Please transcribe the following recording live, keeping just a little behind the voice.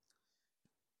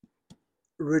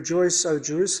Rejoice, O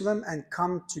Jerusalem, and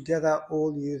come together,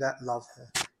 all you that love her.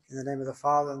 In the name of the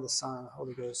Father, and the Son, and the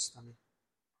Holy Ghost. Amen.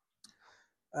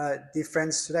 Dear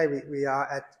friends, today we are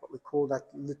at what we call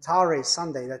that Laetare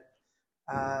Sunday, that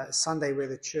Sunday where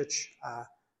the church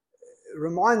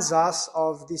reminds us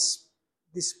of this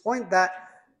point that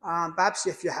perhaps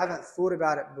if you haven't thought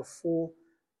about it before,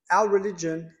 our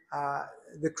religion,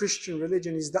 the Christian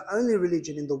religion, is the only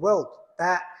religion in the world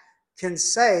that can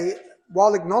say,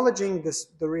 while acknowledging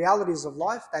the realities of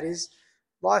life, that is,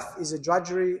 life is a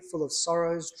drudgery full of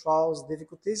sorrows, trials,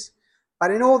 difficulties,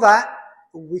 but in all that,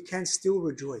 we can still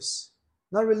rejoice.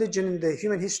 No religion in the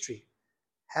human history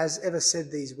has ever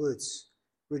said these words: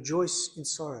 rejoice in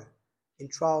sorrow, in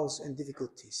trials and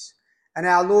difficulties. And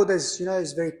our Lord, as you know,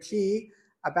 is very clear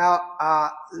about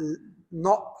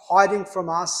not hiding from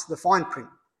us the fine print.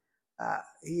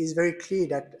 He is very clear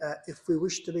that if we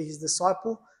wish to be his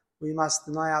disciple, we must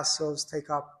deny ourselves,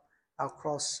 take up our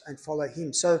cross and follow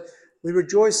him. So we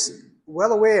rejoice,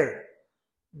 well aware,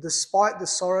 despite the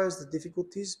sorrows, the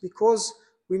difficulties, because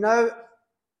we know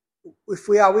if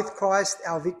we are with Christ,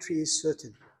 our victory is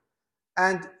certain.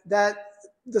 And that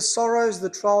the sorrows, the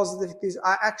trials, the difficulties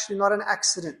are actually not an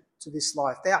accident to this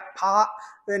life. They are part,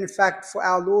 in fact, for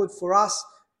our Lord, for us,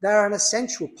 they are an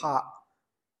essential part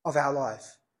of our life.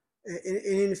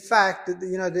 In fact,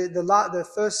 the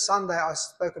first Sunday I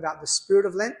spoke about the spirit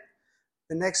of Lent.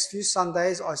 The next few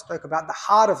Sundays I spoke about the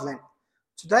heart of Lent.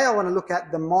 Today I want to look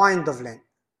at the mind of Lent.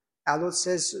 Our Lord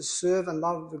says, serve and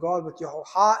love God with your whole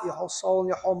heart, your whole soul, and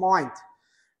your whole mind.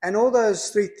 And all those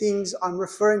three things I'm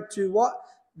referring to what?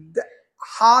 The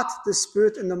heart, the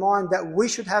spirit, and the mind that we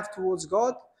should have towards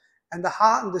God, and the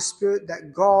heart and the spirit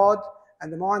that God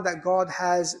and the mind that God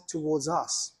has towards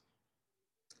us.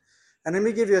 And let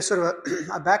me give you a sort of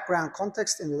a background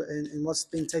context in what's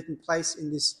been taking place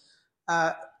in this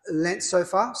Lent so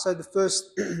far. So the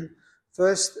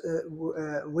first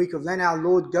week of Lent, our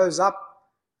Lord goes up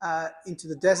into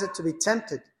the desert to be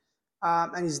tempted.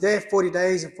 And he's there 40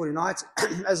 days and 40 nights,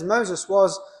 as Moses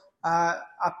was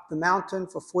up the mountain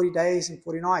for 40 days and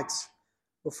 40 nights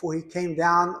before he came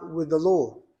down with the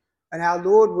law. And our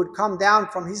Lord would come down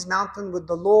from his mountain with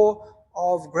the law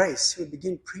of grace. He would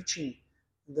begin preaching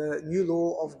the new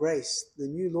law of grace, the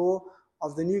new law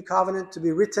of the new covenant, to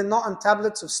be written not on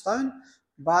tablets of stone,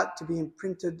 but to be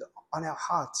imprinted on our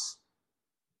hearts.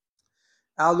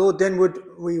 Our Lord then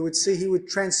we would see he would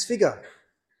transfigure.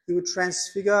 He would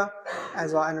transfigure,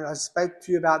 as I spoke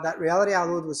to you about that reality. Our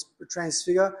Lord was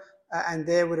transfigure, and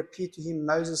there would appear to him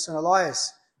Moses and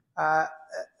Elias, a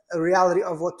reality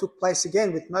of what took place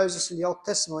again with Moses in the Old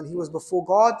Testament. When he was before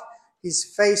God, his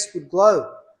face would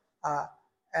glow.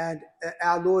 And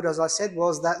our Lord, as I said,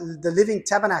 was that the living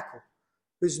tabernacle,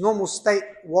 whose normal state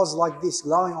was like this,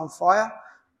 glowing on fire,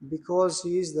 because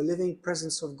he is the living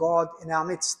presence of God in our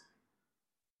midst.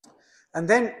 And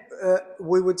then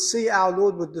we would see our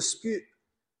Lord would dispute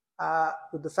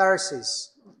with the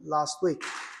Pharisees last week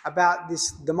about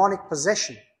this demonic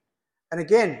possession. And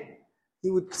again, he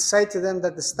would say to them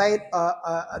that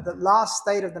the last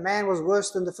state of the man was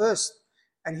worse than the first.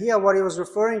 And here what he was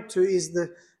referring to is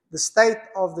the state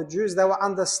of the Jews. They were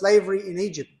under slavery in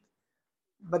Egypt.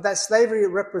 But that slavery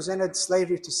represented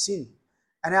slavery to sin.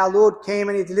 And our Lord came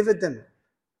and he delivered them.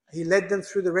 He led them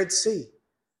through the Red Sea.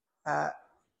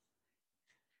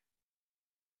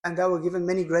 And they were given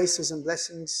many graces and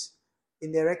blessings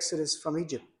in their exodus from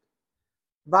Egypt.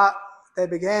 But they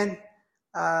began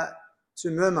to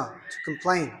murmur, to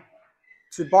complain,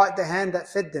 to bite the hand that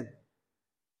fed them.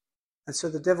 And so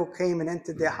the devil came and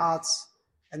entered their hearts,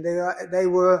 and they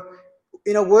were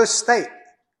in a worse state.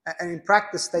 And in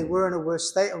practice, they were in a worse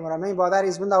state. And what I mean by that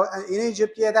is when they were in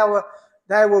Egypt,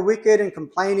 they were wicked and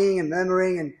complaining and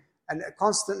murmuring and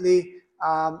constantly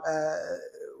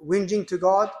whinging to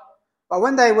God. But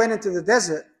when they went into the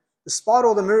desert, despite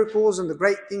all the miracles and the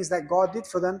great things that God did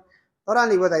for them, not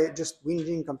only were they just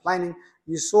whinging, complaining,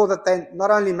 you saw that they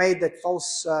not only made that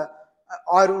false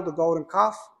idol, the golden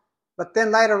calf, but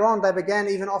then later on they began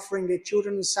even offering their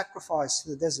children in sacrifice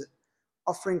in the desert,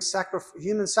 offering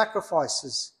human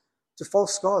sacrifices to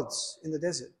false gods in the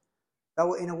desert. They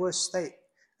were in a worse state.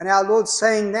 And our Lord's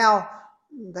saying now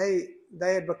they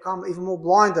had become even more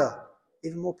blinder,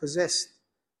 even more possessed.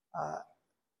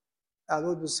 Our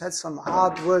Lord had some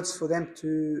hard words for them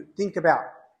to think about.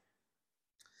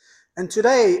 And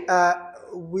today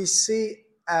we see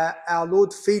our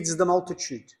Lord feeds the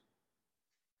multitude.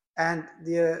 And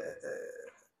the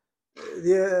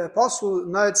apostle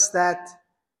notes that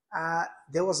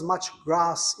there was much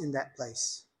grass in that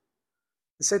place.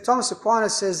 And St. Thomas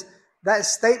Aquinas says that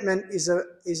statement is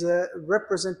a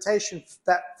representation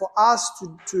that for us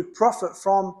to profit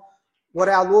from what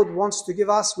our Lord wants to give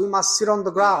us, we must sit on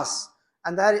the grass.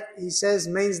 And that, he says,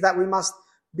 means that we must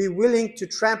be willing to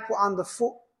trample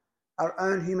underfoot our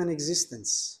own human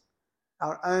existence,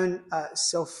 our own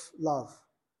self-love.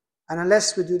 And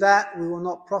unless we do that, we will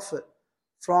not profit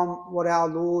from what our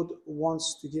Lord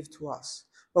wants to give to us.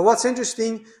 But what's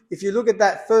interesting, if you look at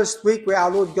that first week where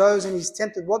our Lord goes and he's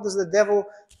tempted, what does the devil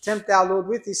tempt our Lord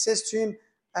with? He says to him,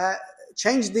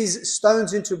 change these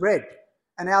stones into bread.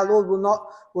 And our Lord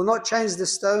will not change the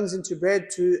stones into bread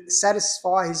to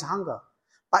satisfy his hunger.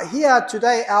 But here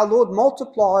today, our Lord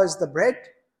multiplies the bread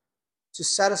to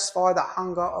satisfy the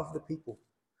hunger of the people.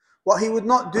 What he would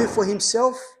not do for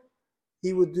himself,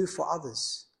 he would do for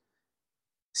others.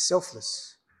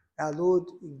 Selfless. Our Lord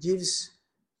gives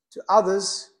to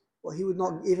others what he would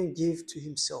not even give to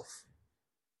himself.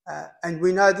 And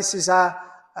we know this is a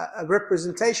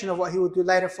representation of what he will do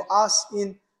later for us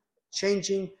in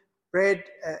changing bread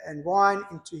and wine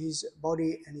into his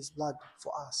body and his blood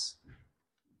for us.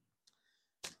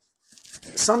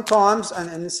 Sometimes,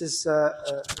 and this is the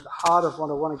heart of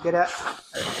what I want to get at,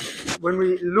 when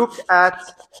we look at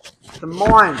the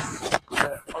mind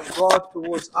of God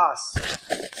towards us,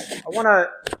 I want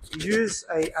to use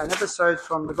an episode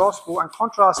from the Gospel and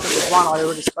contrast it with one I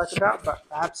already spoke about, but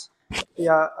perhaps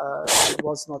here it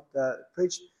was not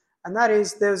preached. And that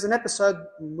is, there's an episode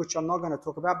which I'm not going to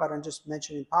talk about, but I'm just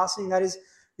mentioning in passing. That is,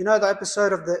 you know, the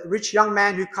episode of the rich young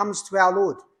man who comes to our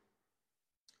Lord.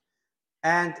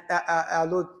 And our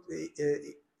Lord,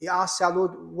 he asks our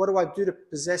Lord, what do I do to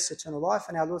possess eternal life?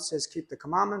 And our Lord says, keep the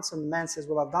commandments. And the man says,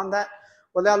 well, I've done that.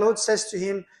 Well, our Lord says to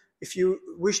him, if you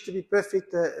wish to be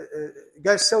perfect,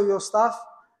 go sell your stuff,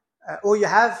 all you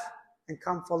have, and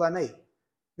come follow me.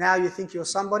 Now you think you're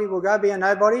somebody, well, go be a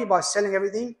nobody by selling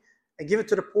everything and give it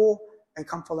to the poor and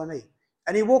come follow me.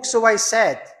 And he walks away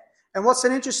sad. And what's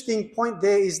an interesting point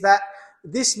there is that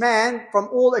this man, from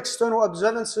all external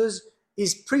observances,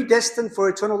 is predestined for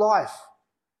eternal life.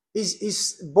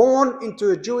 He's born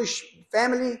into a Jewish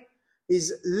family.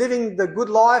 He's living the good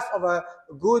life of a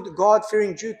good,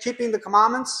 God-fearing Jew, keeping the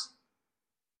commandments.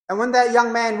 And when that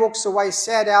young man walks away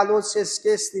sad, our Lord says,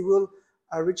 scarcely will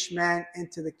a rich man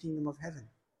enter the kingdom of heaven.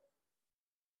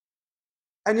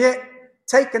 And yet,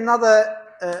 take that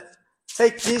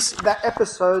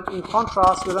episode in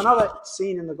contrast with another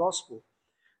scene in the Gospel.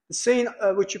 The scene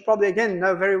which you probably again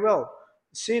know very well.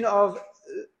 The scene of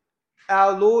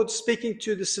our Lord speaking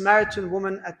to the Samaritan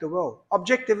woman at the well.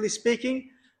 Objectively speaking,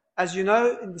 as you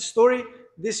know in the story,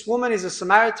 this woman is a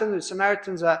Samaritan. The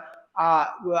Samaritans were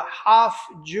half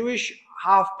Jewish,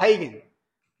 half pagan.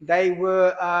 They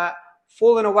were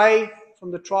fallen away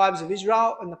from the tribes of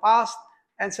Israel in the past,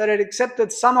 and so they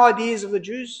accepted some ideas of the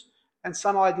Jews and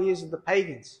some ideas of the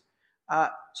pagans.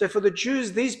 So for the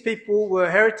Jews, these people were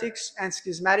heretics and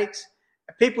schismatics,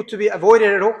 people to be avoided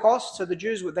at all costs. So the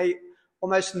Jews, they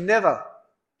almost never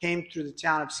came through the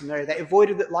town of Samaria. They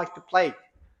avoided it like the plague.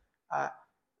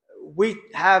 We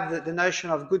have the notion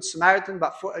of Good Samaritan,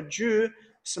 but for a Jew,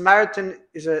 Samaritan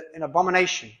is an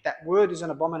abomination. That word is an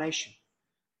abomination.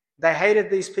 They hated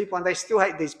these people, and they still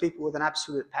hate these people with an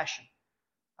absolute passion.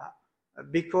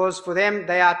 Because for them,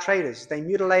 they are traitors. They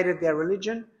mutilated their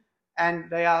religion, and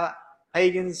they are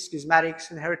pagans, schismatics,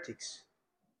 and heretics.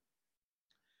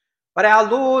 But our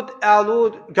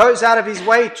Lord goes out of his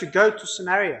way to go to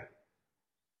Samaria.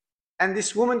 And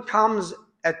this woman comes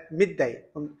at midday.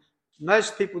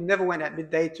 Most people never went at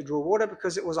midday to draw water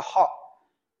because it was a hot.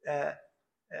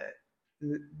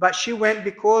 But she went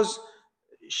because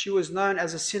she was known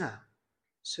as a sinner.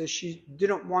 So she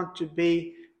didn't want to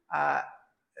be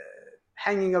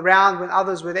hanging around when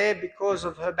others were there because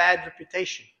of her bad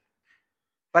reputation.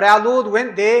 But our Lord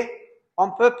went there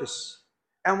on purpose.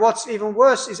 And what's even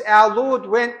worse is our Lord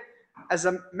went as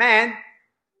a man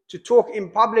to talk in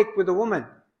public with a woman.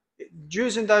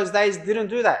 Jews in those days didn't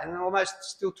do that, and almost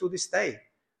still to this day,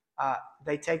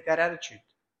 they take that attitude.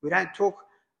 We don't talk,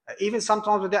 even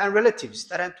sometimes with their own relatives,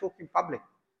 they don't talk in public,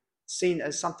 seen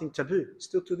as something taboo,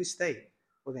 still to this day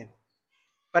for them.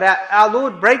 But our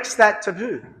Lord breaks that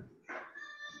taboo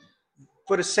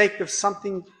for the sake of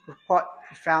something quite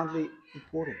profoundly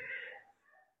important.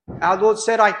 Our Lord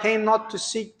said, I came not to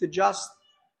seek the just,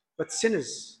 but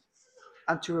sinners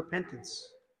unto repentance.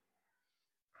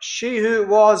 She who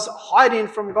was hiding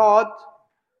from God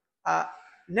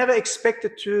never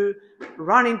expected to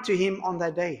run into him on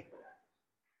that day.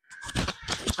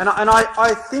 And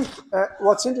I think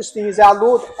what's interesting is our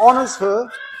Lord honors her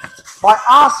by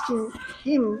asking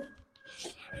him,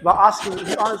 he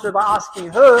honors her by asking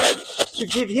her to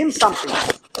give him something.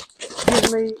 He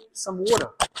me some water.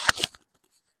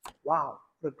 Wow,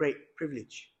 what a great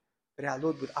privilege. But our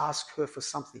Lord would ask her for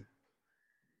something.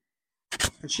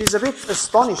 And she's a bit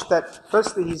astonished that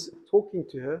firstly he's talking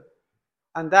to her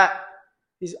and that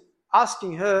he's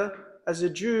asking her as a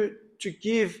Jew to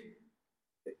give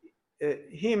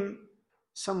him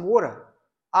some water.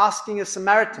 Asking a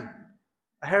Samaritan,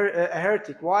 a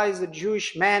heretic. Why is a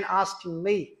Jewish man asking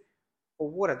me for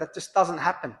water? That just doesn't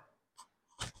happen.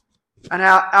 And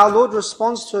our Lord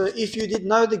responds to her, if you did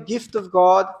know the gift of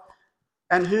God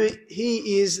and who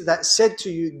he is that said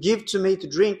to you, give to me to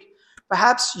drink,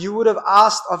 perhaps you would have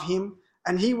asked of him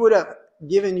and he would have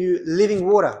given you living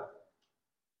water.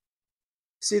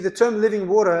 See, the term living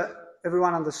water,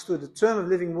 everyone understood. The term of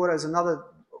living water is another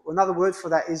word for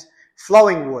that is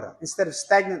flowing water. Instead of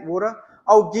stagnant water,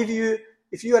 I'll give you,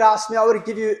 if you had asked me, I would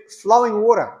give you flowing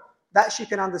water. That she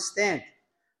can understand.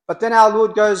 But then our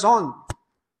Lord goes on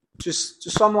to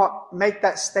somewhat make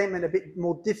that statement a bit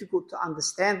more difficult to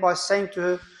understand by saying to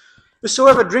her,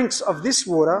 whosoever drinks of this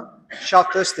water shall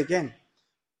thirst again.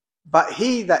 But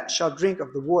he that shall drink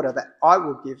of the water that I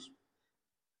will give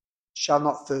shall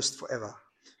not thirst forever.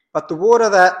 But the water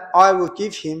that I will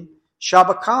give him shall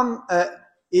become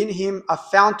in him a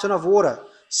fountain of water,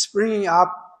 springing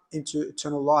up into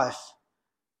eternal life.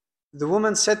 The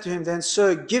woman said to him then,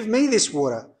 Sir, give me this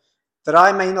water, that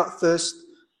I may not thirst,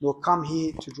 nor come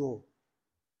here to draw.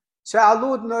 So our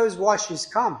Lord knows why she's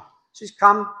come. She's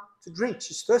come to drink.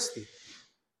 She's thirsty.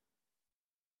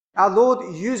 Our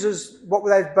Lord uses what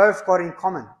they've both got in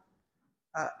common.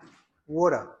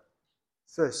 Water.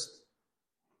 Thirst.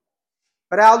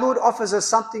 But our Lord offers her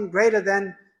something greater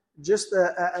than just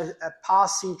a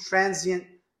passing, transient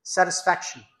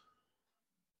satisfaction.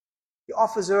 He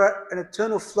offers her an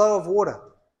eternal flow of water.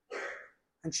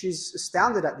 And she's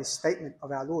astounded at this statement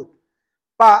of our Lord.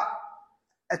 But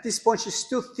at this point, she's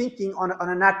still thinking on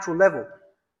a natural level.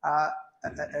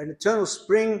 An eternal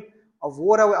spring of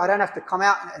water where I don't have to come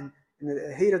out in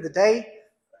the heat of the day.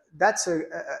 That's a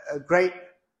great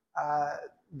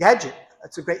gadget.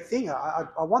 That's a great thing. I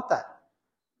want that.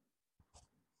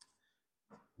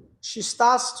 She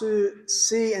starts to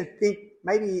see and think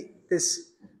maybe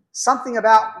there's something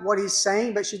about what he's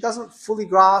saying, but she doesn't fully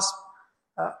grasp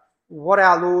what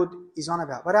our Lord is on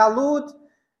about. But our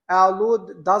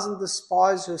Lord doesn't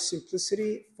despise her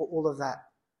simplicity for all of that.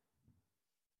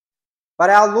 But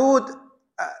our Lord,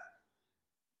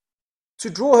 to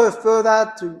draw her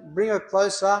further, to bring her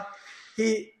closer,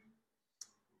 he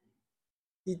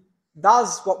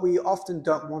does what we often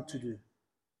don't want to do.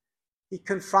 He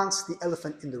confronts the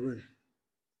elephant in the room.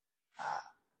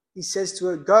 He says to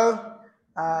her, go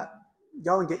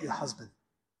and get your husband.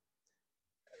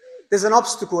 There's an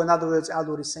obstacle, in other words, our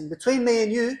Lord is saying. Between me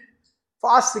and you,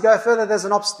 for us to go further, there's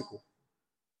an obstacle.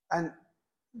 And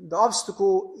the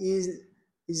obstacle is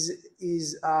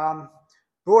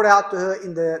brought out to her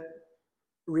in the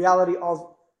reality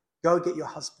of, go get your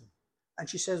husband. And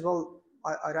she says, well,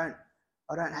 I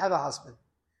don't have a husband.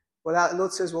 Well, our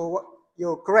Lord says, well,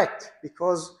 you're correct,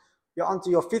 because you're onto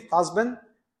your fifth husband,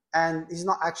 and he's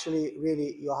not actually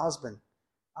really your husband,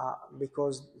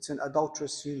 because it's an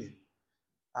adulterous union.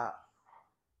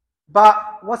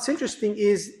 But what's interesting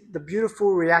is the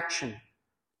beautiful reaction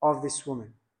of this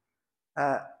woman.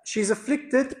 She's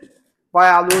afflicted by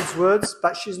our Lord's words,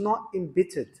 but she's not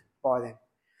embittered by them.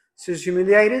 She's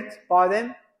humiliated by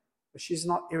them, but she's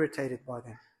not irritated by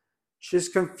them. She's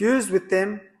confused with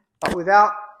them, but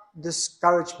without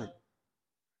discouragement.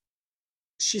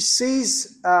 She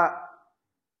sees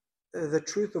the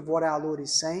truth of what our Lord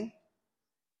is saying,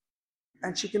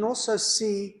 and she can also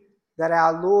see that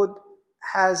our Lord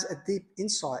has a deep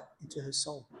insight into her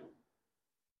soul.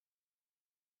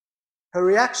 Her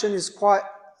reaction is quite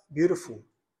beautiful.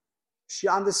 She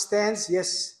understands,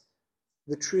 yes,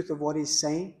 the truth of what he's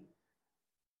saying,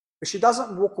 but she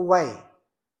doesn't walk away.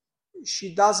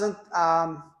 She doesn't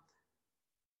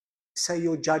say,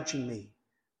 you're judging me.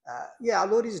 Yeah, our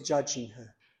Lord is judging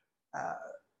her.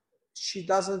 She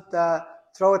doesn't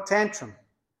throw a tantrum.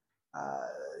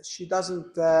 She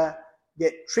doesn't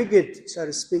get triggered, so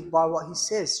to speak, by what he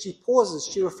says. She pauses,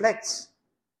 she reflects.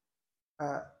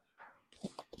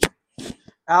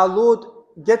 Our Lord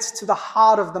gets to the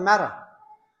heart of the matter.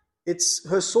 It's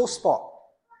her sore spot.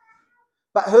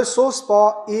 But her sore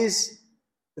spot is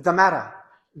the matter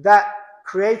that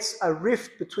creates a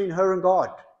rift between her and God.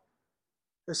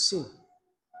 Her sin.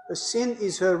 Her sin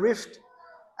is her rift,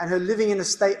 and her living in a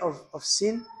state of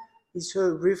sin is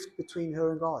her rift between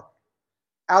her and God.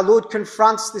 Our Lord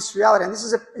confronts this reality, and this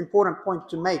is an important point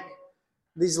to make.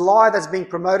 This lie that's being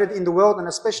promoted in the world, and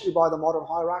especially by the modern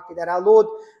hierarchy, that our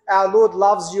Lord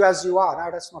loves you as you are. No,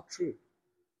 that's not true.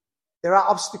 There are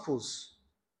obstacles.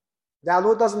 Our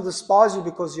Lord doesn't despise you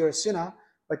because you're a sinner,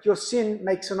 but your sin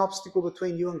makes an obstacle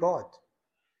between you and God.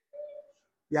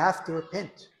 You have to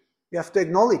repent. You have to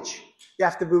acknowledge. You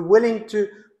have to be willing to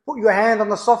put your hand on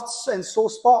the soft and sore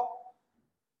spot.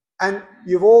 And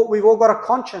we've all got a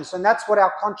conscience, and that's what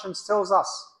our conscience tells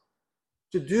us.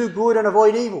 To do good and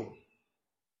avoid evil.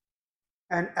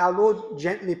 And our Lord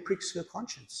gently pricks her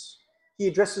conscience. He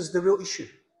addresses the real issue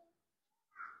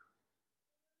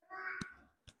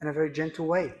in a very gentle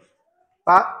way.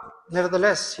 But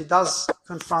nevertheless, he does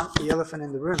confront the elephant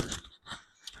in the room.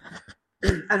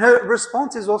 And her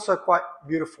response is also quite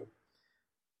beautiful.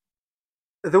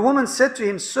 The woman said to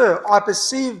him, "Sir, I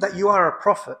perceive that you are a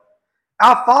prophet.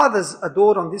 Our fathers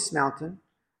adored on this mountain,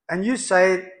 and you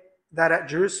say that at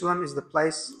Jerusalem is the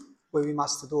place where we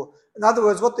must adore." In other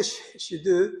words, what does she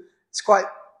do? It's quite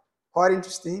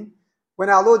interesting. When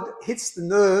our Lord hits the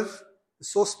nerve, the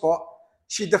sore spot,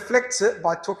 she deflects it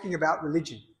by talking about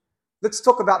religion. Let's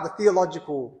talk about the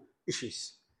theological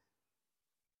issues.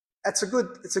 It's a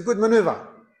good maneuver.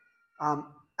 And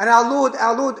our Lord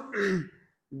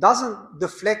doesn't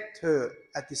deflect her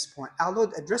at this point. Our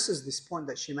Lord addresses this point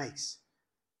that she makes.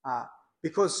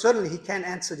 Because certainly he can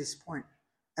answer this point.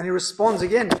 And he responds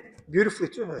again beautifully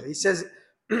to her. He says,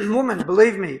 "Woman,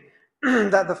 believe me,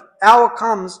 that the hour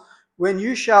comes when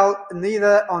you shall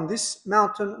neither on this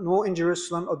mountain nor in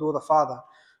Jerusalem adore the Father.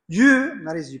 You,"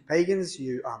 that is you pagans,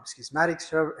 you schismatics,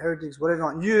 heretics, whatever you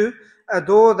want, "you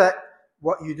adore that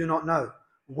what you do not know.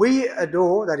 We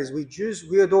adore," that is we Jews,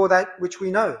 "we adore that which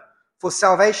we know. For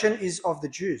salvation is of the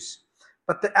Jews.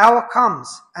 But the hour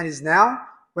comes, and is now,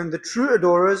 when the true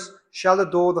adorers shall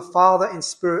adore the Father in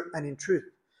spirit and in truth.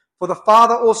 For the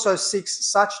Father also seeks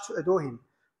such to adore him.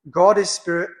 God is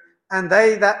spirit, and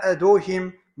they that adore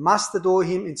him must adore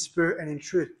him in spirit and in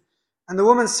truth." And the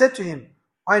woman said to him,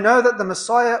 "I know that the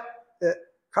Messiah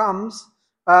comes,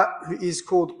 who is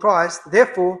called Christ.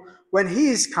 Therefore, when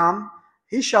he is come,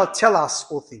 he shall tell us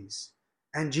all things."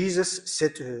 And Jesus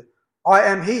said to her, "I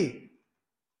am he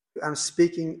who am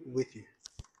speaking with you."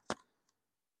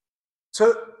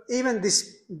 So even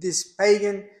this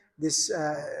pagan, this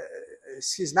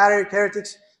schismatic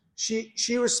heretics,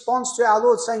 she responds to our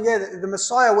Lord saying, yeah, the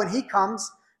Messiah, when he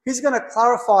comes, he's going to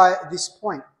clarify this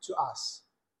point to us.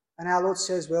 And our Lord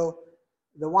says, well,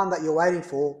 the one that you're waiting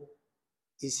for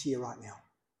is here right now.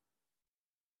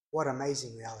 What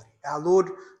amazing reality. Our Lord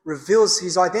reveals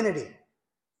his identity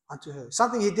unto her.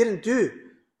 Something he didn't do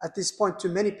at this point to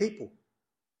many people.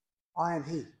 I am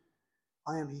he.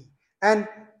 I am he. And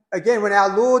again, when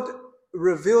our Lord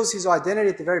reveals his identity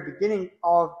at the very beginning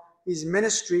of his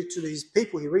ministry to his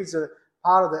people, he reads a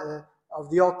part of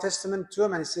the Old Testament to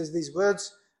him, and he says, these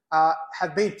words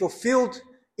have been fulfilled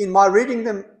in my reading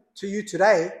them to you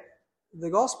today. The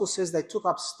gospel says they took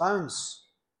up stones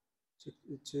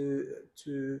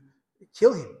to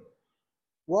kill him.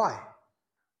 Why?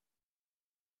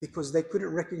 Because they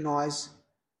couldn't recognize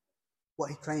what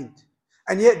he claimed.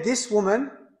 And yet this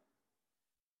woman,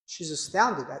 she's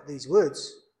astounded at these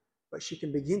words, but she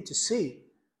can begin to see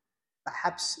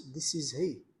perhaps this is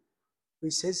he who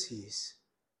he says he is.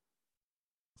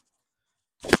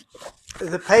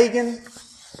 The pagan,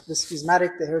 the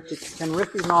schismatic, the heretic can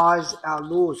recognize our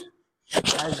Lord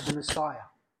as the Messiah.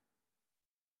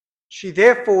 She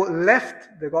therefore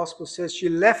left, the gospel says, she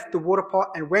left the water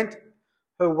pot and went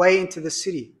her way into the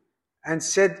city and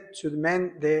said to the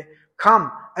men there,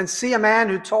 "Come and see a man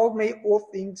who told me all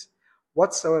things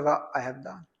whatsoever I have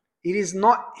done. Is he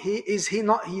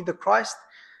not he the Christ?"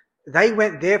 They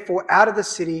went therefore out of the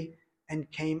city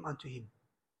and came unto him.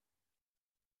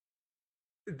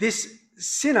 This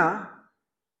sinner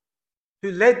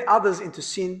who led others into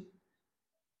sin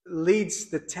leads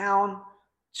the town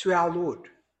to our Lord.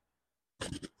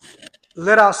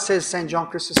 Let us, says St. John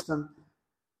Chrysostom,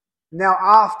 now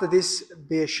after this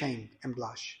be ashamed and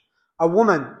blush. A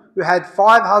woman who had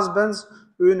 5 husbands,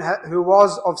 who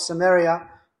was of Samaria,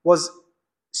 was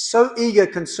so eager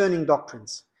concerning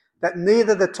doctrines, that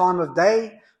neither the time of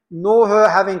day, nor her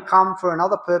having come for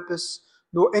another purpose,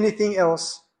 nor anything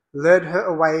else, led her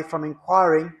away from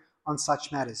inquiring on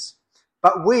such matters.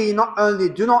 But we not only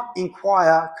do not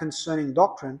inquire concerning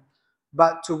doctrine,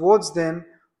 but towards them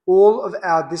all of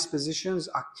our dispositions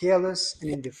are careless and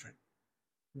indifferent.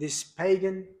 This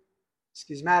pagan,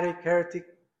 schismatic, heretic,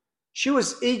 she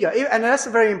was eager, and that's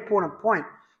a very important point.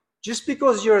 Just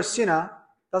because you're a sinner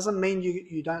doesn't mean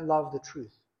you don't love the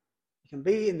truth. You can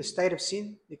be in the state of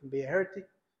sin, you can be a heretic,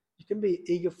 you can be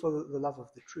eager for the love of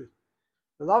the truth.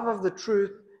 The love of the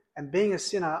truth and being a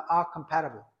sinner are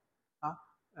compatible.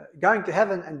 Going to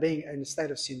heaven and being in a state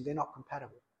of sin, they're not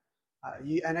compatible.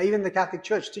 And even the Catholic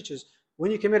Church teaches,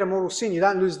 when you commit a mortal sin, you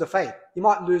don't lose the faith. You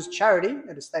might lose charity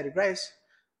at a state of grace.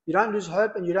 You don't lose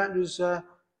hope, and you don't lose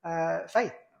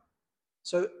faith.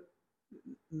 So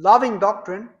loving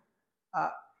doctrine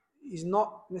is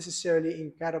not necessarily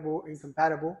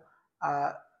incompatible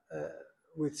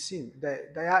with sin.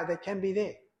 They can be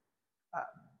there.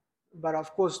 But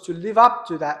of course, to live up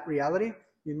to that reality,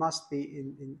 you must be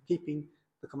in keeping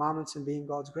the commandments and being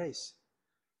God's grace.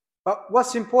 But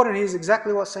what's important here is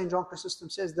exactly what St. John Chrysostom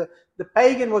says. The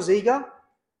pagan was eager,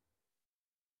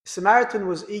 the Samaritan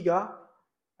was eager,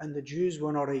 and the Jews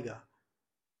were not eager.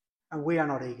 And we are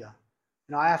not eager.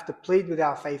 And I have to plead with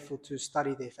our faithful to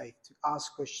study their faith, to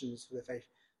ask questions for their faith,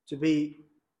 to be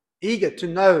eager to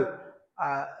know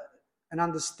and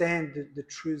understand the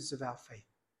truths of our faith.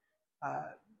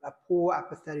 A poor,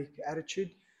 apathetic attitude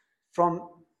from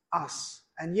us.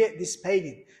 And yet this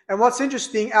pagan. And what's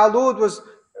interesting, our Lord was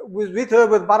with her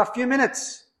with but a few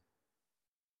minutes.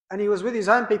 And he was with his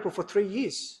own people for 3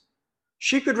 years.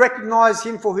 She could recognize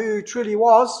him for who he truly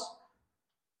was,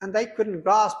 and they couldn't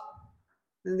grasp.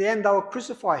 In the end, they will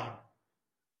crucify him.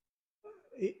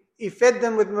 He fed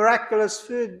them with miraculous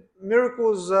food,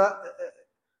 miracles,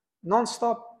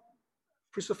 non-stop.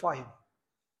 Crucify him.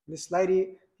 This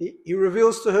lady, he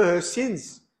reveals to her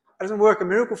sins. It doesn't work a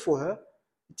miracle for her.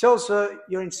 He tells her,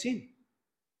 you're in sin.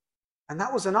 And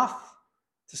that was enough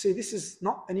to see this is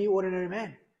not any ordinary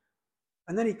man.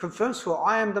 And then he confirms to her,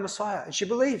 I am the Messiah. And she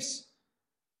believes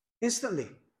instantly.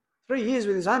 3 years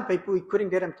with his own people, he couldn't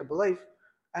get him to believe.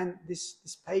 And this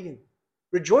pagan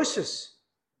rejoices.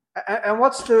 And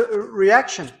what's the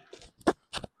reaction?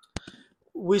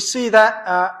 We see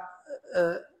that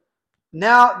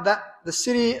now that the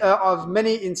city of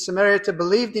many in Samaria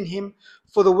believed in him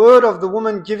for the word of the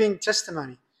woman giving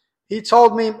testimony. He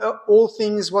told me all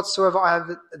things whatsoever I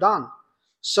have done.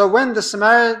 So when the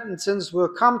Samaritans were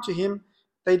come to him,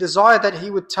 they desired that he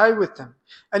would tarry with them.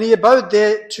 And he abode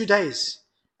there 2 days.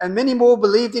 And many more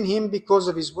believed in him because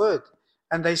of his word.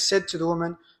 And they said to the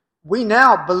woman, we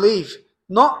now believe,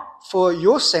 not for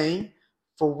your saying,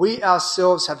 for we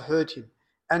ourselves have heard him,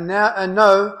 and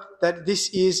know that this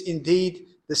is indeed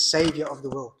the Saviour of the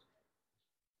world.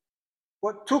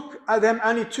 What took them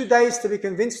only 2 days to be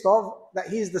convinced of, that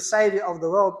he is the Saviour of the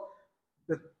world,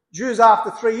 the Jews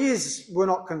after 3 years were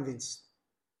not convinced.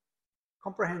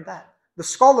 Comprehend that. The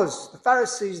scholars, the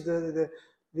Pharisees, the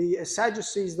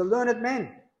Sadducees, the learned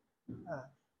men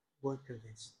weren't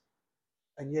convinced.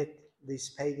 And yet these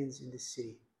pagans in this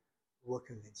city were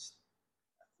convinced.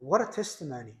 What a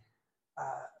testimony.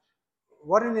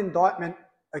 What an indictment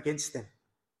against them.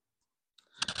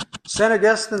 St.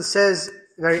 Augustine says,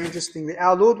 very interestingly,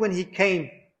 our Lord when he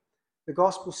came, the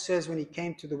Gospel says when he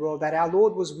came to the world that our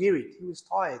Lord was wearied, he was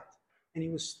tired, and he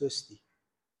was thirsty.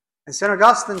 And St.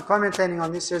 Augustine, commentating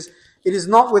on this, says, it is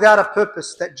not without a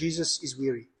purpose that Jesus is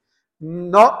weary.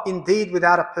 Not indeed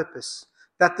without a purpose.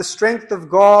 That the strength of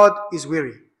God is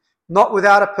weary. Not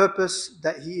without a purpose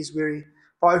that he is weary.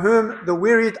 By whom the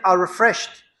wearied are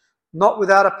refreshed. Not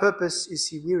without a purpose is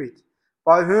he wearied.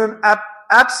 By whom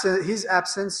his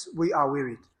absence we are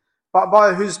wearied. But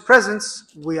by whose presence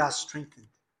we are strengthened.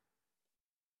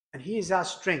 And he is our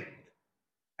strength.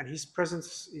 And his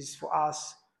presence is for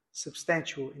us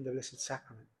substantial in the Blessed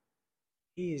Sacrament.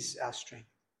 He is our strength.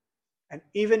 And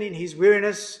even in his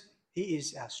weariness, he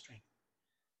is our strength.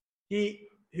 He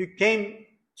who came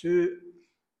to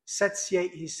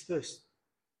satiate his thirst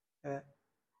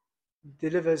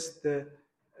delivers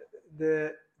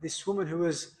this woman who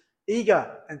was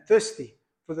eager and thirsty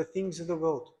for the things of the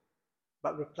world,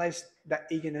 but replaced that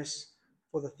eagerness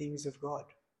for the things of God.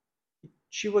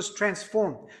 She was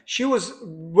transformed. She was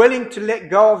willing to let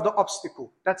go of the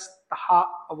obstacle. That's the heart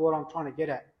of what I'm trying to get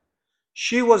at.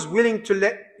 She was willing to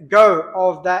let go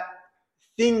of that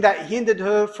thing that hindered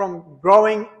her from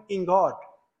growing in God.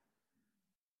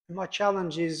 And my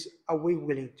challenge is, are we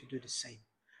willing to do the same?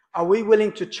 Are we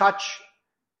willing to touch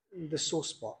the sore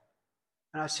spot?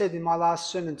 And I said in my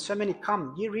last sermon, so many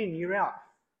come year in, year out,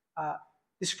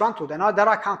 disgruntled, and that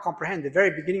I can't comprehend. The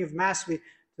very beginning of Mass,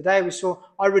 today we saw,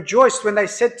 I rejoiced when they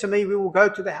said to me, we will go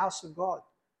to the house of God.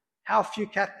 How few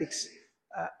Catholics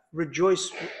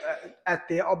rejoice at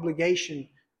their obligation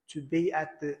to be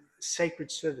at the sacred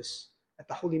service, at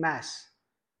the Holy Mass,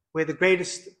 where the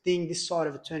greatest thing this side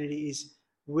of eternity is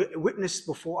witnessed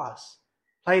before us,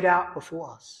 played out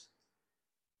before us.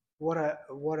 What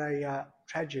a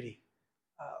tragedy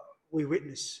we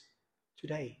witness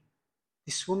today.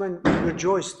 This woman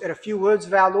rejoiced at a few words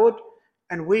of our Lord,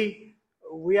 and we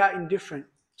are indifferent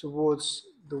towards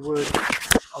the word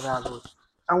of our Lord.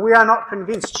 And we are not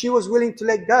convinced. She was willing to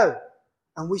let go,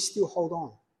 and we still hold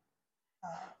on.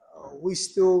 we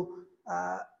still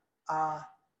are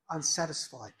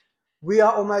unsatisfied. We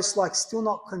are almost like still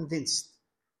not convinced.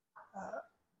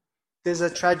 There's a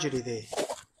tragedy there.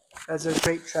 There's a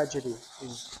great tragedy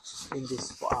in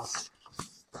this for us.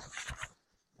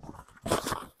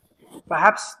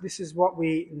 Perhaps this is what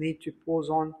we need to pause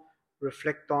on,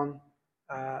 reflect on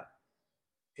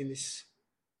in this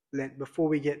Lent before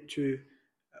we get to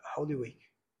Holy Week.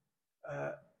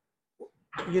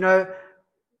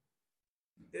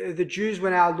 The Jews,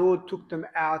 when our Lord took them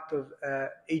out of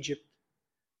Egypt,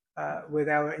 where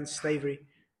they were in slavery,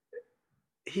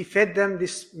 He fed them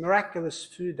this miraculous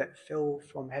food that fell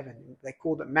from heaven. They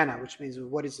called it manna, which means,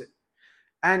 what is it?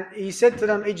 And He said to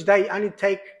them each day, only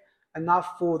take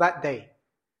enough for that day.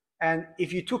 And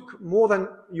if you took more than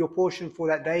your portion for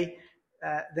that day,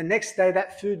 the next day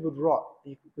that food would rot.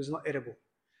 It was not edible.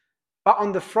 But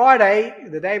on the Friday,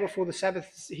 the day before the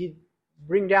Sabbath, He'd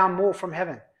bring down more from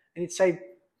heaven. And He'd say,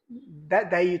 that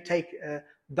day you take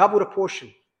double the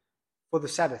portion for the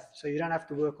Sabbath. So you don't have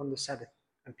to work on the Sabbath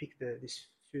and pick this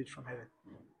food from heaven.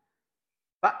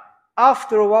 But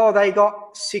after a while, they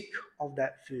got sick of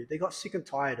that food. They got sick and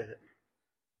tired of it.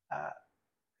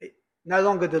 It no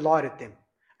longer delighted them.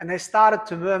 And they started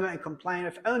to murmur and complain,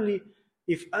 if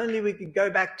only we could go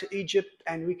back to Egypt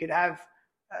and we could have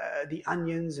the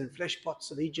onions and flesh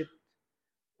pots of Egypt,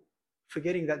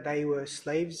 forgetting that they were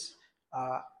slaves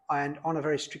and on a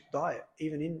very strict diet,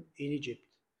 even in Egypt.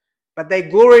 But they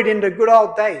gloried in the good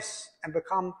old days and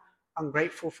become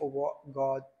ungrateful for what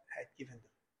God had given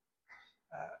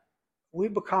them. We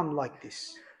become like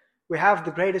this. We have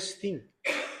the greatest thing,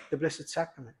 the Blessed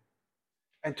Sacrament.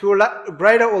 And to a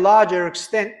greater or larger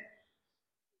extent,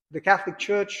 the Catholic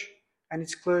Church and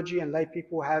its clergy and lay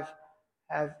people have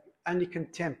only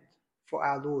contempt for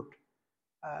our Lord.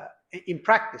 In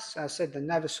practice, I said, the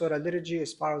Navasota liturgy,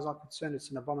 as far as I'm concerned,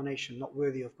 it's an abomination, not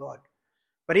worthy of God.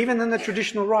 But even in the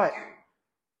traditional rite,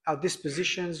 our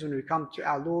dispositions when we come to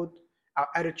our Lord, our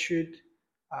attitude,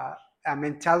 our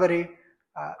mentality,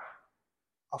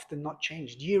 often not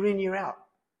changed, year in, year out.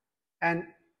 And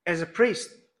as a priest,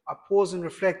 I pause and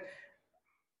reflect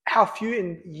how few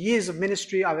in years of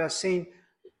ministry I've ever seen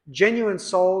genuine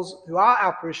souls who are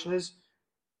our parishioners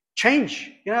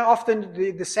change. Often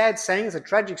the sad saying is a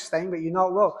tragic saying, but you know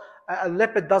it well. A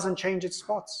leopard doesn't change its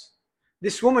spots.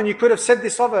 This woman, you could have said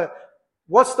this of her.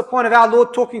 What's the point of our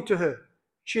Lord talking to her?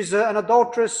 She's an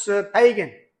adulterous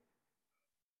pagan.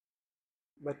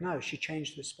 But no, she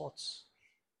changed her spots.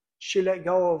 She let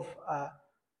go of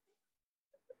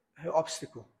her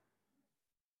obstacle.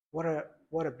 What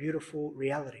a beautiful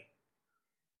reality.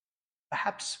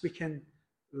 Perhaps we can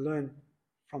learn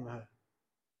from her.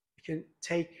 We can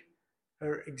take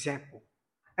her example.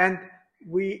 And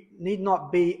we need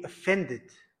not be offended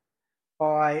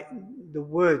by the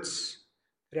words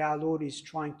that our Lord is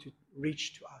trying to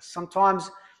reach to us. Sometimes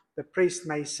the priest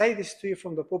may say this to you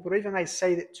from the pulpit, or even may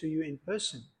say that to you in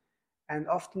person. And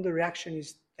often the reaction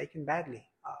is taken badly.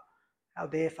 How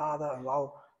dare, Father?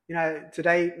 Well,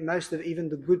 today, most of even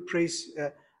the good priests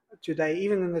today,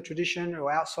 even in the tradition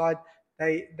or outside,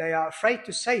 they are afraid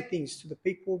to say things to the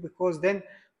people, because then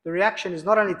the reaction is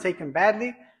not only taken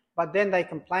badly, but then they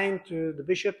complain to the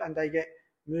bishop and they get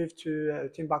moved to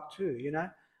Timbuktu,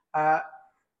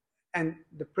 and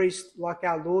the priest, like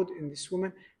our Lord in this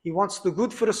woman, he wants the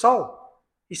good for the soul.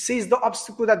 He sees the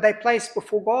obstacle that they place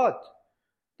before God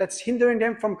that's hindering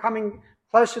them from coming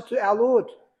closer to our Lord,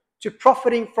 to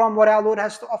profiting from what our Lord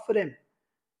has to offer them.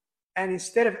 And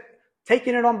instead of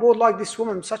taking it on board like this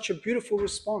woman, such a beautiful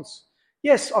response.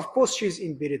 Yes, of course she's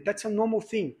embittered. That's a normal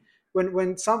thing. When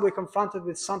we're confronted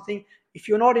with something, if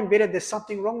you're not embittered, there's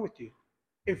something wrong with you.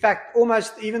 In fact,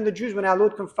 almost even the Jews, when our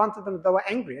Lord confronted them, they were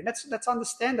angry. And that's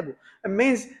understandable. It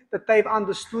means that they've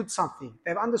understood something.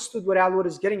 They've understood what our Lord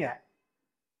is getting at.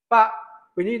 But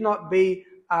we need not be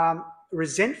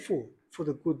resentful for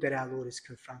the good that our Lord is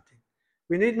confronting.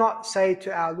 We need not say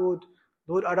to our Lord,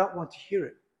 Lord, I don't want to hear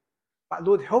it. But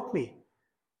Lord, help me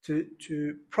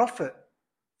to profit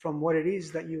from what it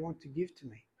is that you want to give to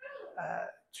me.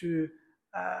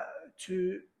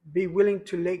 To be willing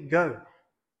to let go.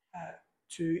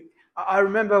 I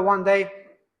remember one day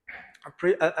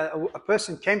a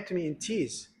person came to me in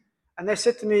tears, and they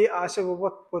said to me, I said,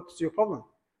 well, what's your problem?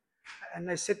 And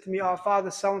they said to me, oh,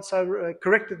 Father, so-and-so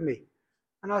corrected me.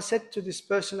 And I said to this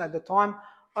person at the time,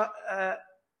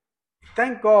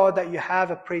 thank God that you have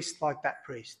a priest like that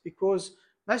priest, because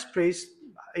most priests,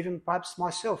 even perhaps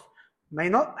myself, may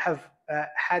not have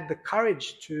had the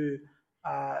courage to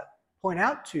point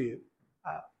out to you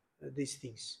these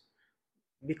things,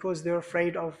 because they're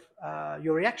afraid of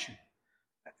your reaction.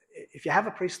 If you have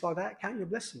a priest like that, count your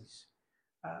blessings.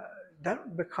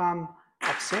 Don't become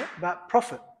upset, but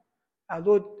profit. Our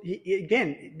Lord,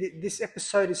 again, this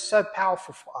episode is so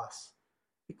powerful for us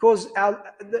because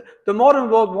the modern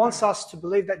world wants us to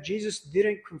believe that Jesus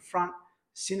didn't confront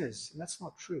sinners, and that's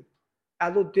not true.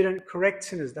 Our Lord didn't correct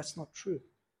sinners, that's not true.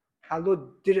 Our Lord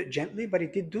did it gently, but he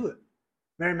did do it.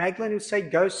 Mary Magdalene would say,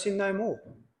 go sin no more.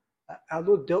 Our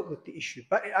Lord dealt with the issue.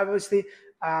 But obviously,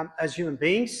 as human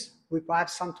beings, we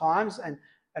perhaps sometimes, and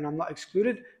I'm not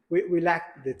excluded, we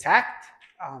lack the tact,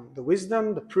 the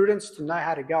wisdom, the prudence to know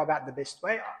how to go about the best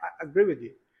way. I agree with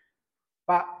you.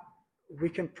 But we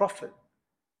can profit.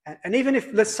 And even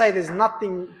if, let's say, there's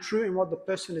nothing true in what the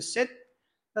person has said,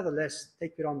 nevertheless,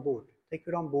 take it on board. Take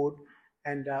it on board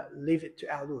and leave it to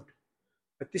our Lord.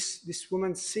 But this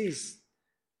woman sees,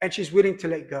 and she's willing to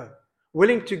let go,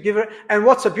 willing to give her. And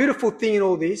what's a beautiful thing in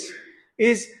all this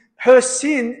is her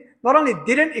sin not only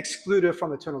didn't exclude her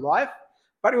from eternal life,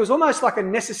 but it was almost like a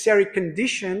necessary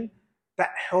condition that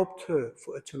helped her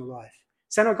for eternal life.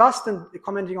 St. Augustine,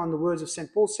 commenting on the words of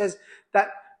St. Paul, says that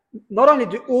not only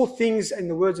do all things in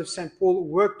the words of St. Paul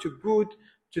work to good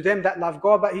to them that love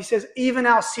God, but he says even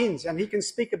our sins, and he can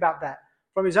speak about that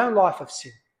from his own life of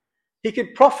sin. He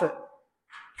can profit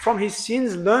from his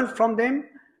sins, learn from them,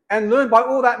 and learn by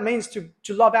all that means to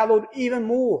love our Lord even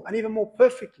more and even more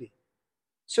perfectly.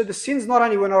 So the sins not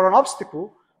only were not an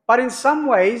obstacle, but in some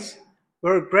ways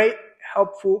were a great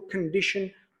helpful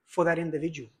condition for that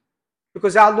individual.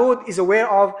 Because our Lord is aware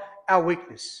of our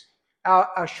weakness,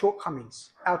 our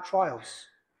shortcomings, our trials,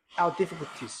 our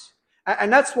difficulties.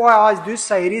 And that's why I do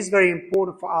say it is very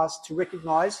important for us to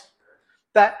recognize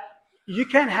that you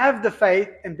can have the faith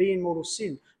and be in mortal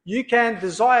sin. You can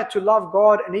desire to love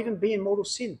God and even be in mortal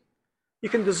sin. You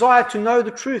can desire to know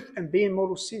the truth and be in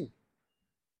mortal sin.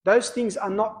 Those things are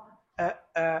not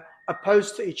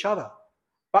opposed to each other.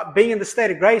 But being in the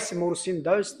state of grace and mortal sin,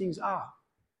 those things are.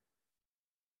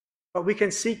 But we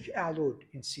can seek our Lord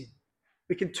in sin.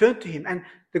 We can turn to him. And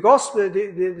the gospel,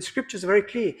 the scriptures are very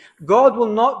clear. God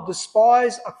will not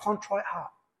despise a contrite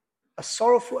heart. A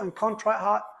sorrowful and contrite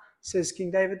heart, says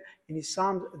King David in his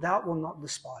Psalms, thou wilt not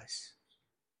despise.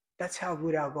 That's how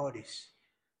good our God is.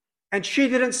 And she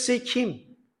didn't seek him.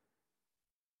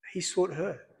 He sought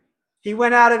her. He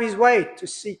went out of his way to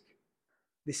seek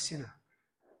this sinner.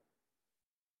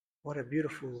 What a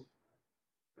beautiful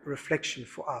reflection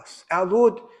for us. Our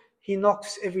Lord, he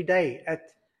knocks every day at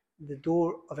the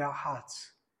door of our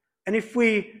hearts. And if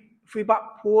we but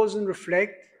pause and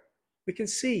reflect, we can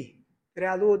see that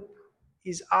our Lord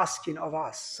is asking of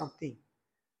us something.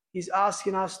 He's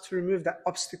asking us to remove that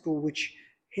obstacle which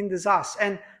hinders us.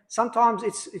 And sometimes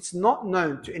it's not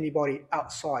known to anybody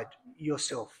outside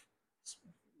yourself. It's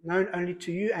known only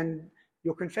to you and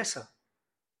your confessor.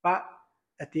 But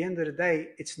at the end of the day,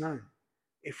 it's known.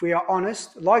 If we are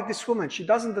honest, like this woman, she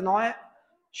doesn't deny it.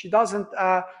 She doesn't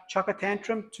chuck a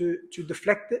tantrum to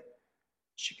deflect it.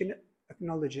 She can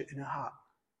acknowledge it in her heart.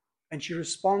 And she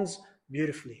responds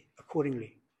beautifully,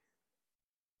 accordingly.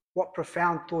 What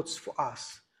profound thoughts for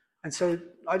us. And so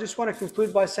I just want to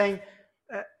conclude by saying,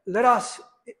 let us,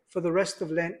 for the rest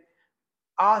of Lent,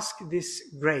 ask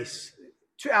this grace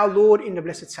to our Lord in the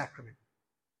Blessed Sacrament.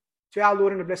 To our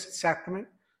Lord in the Blessed Sacrament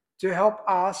to help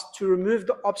us to remove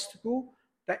the obstacle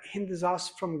that hinders us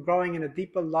from growing in a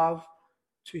deeper love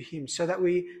to him, so that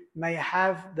we may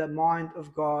have the mind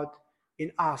of God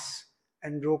in us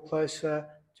and draw closer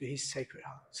to his Sacred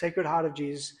Heart. Sacred Heart of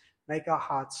Jesus, make our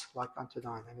hearts like unto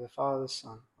thine. And the Father, the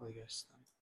Son, Holy Ghost.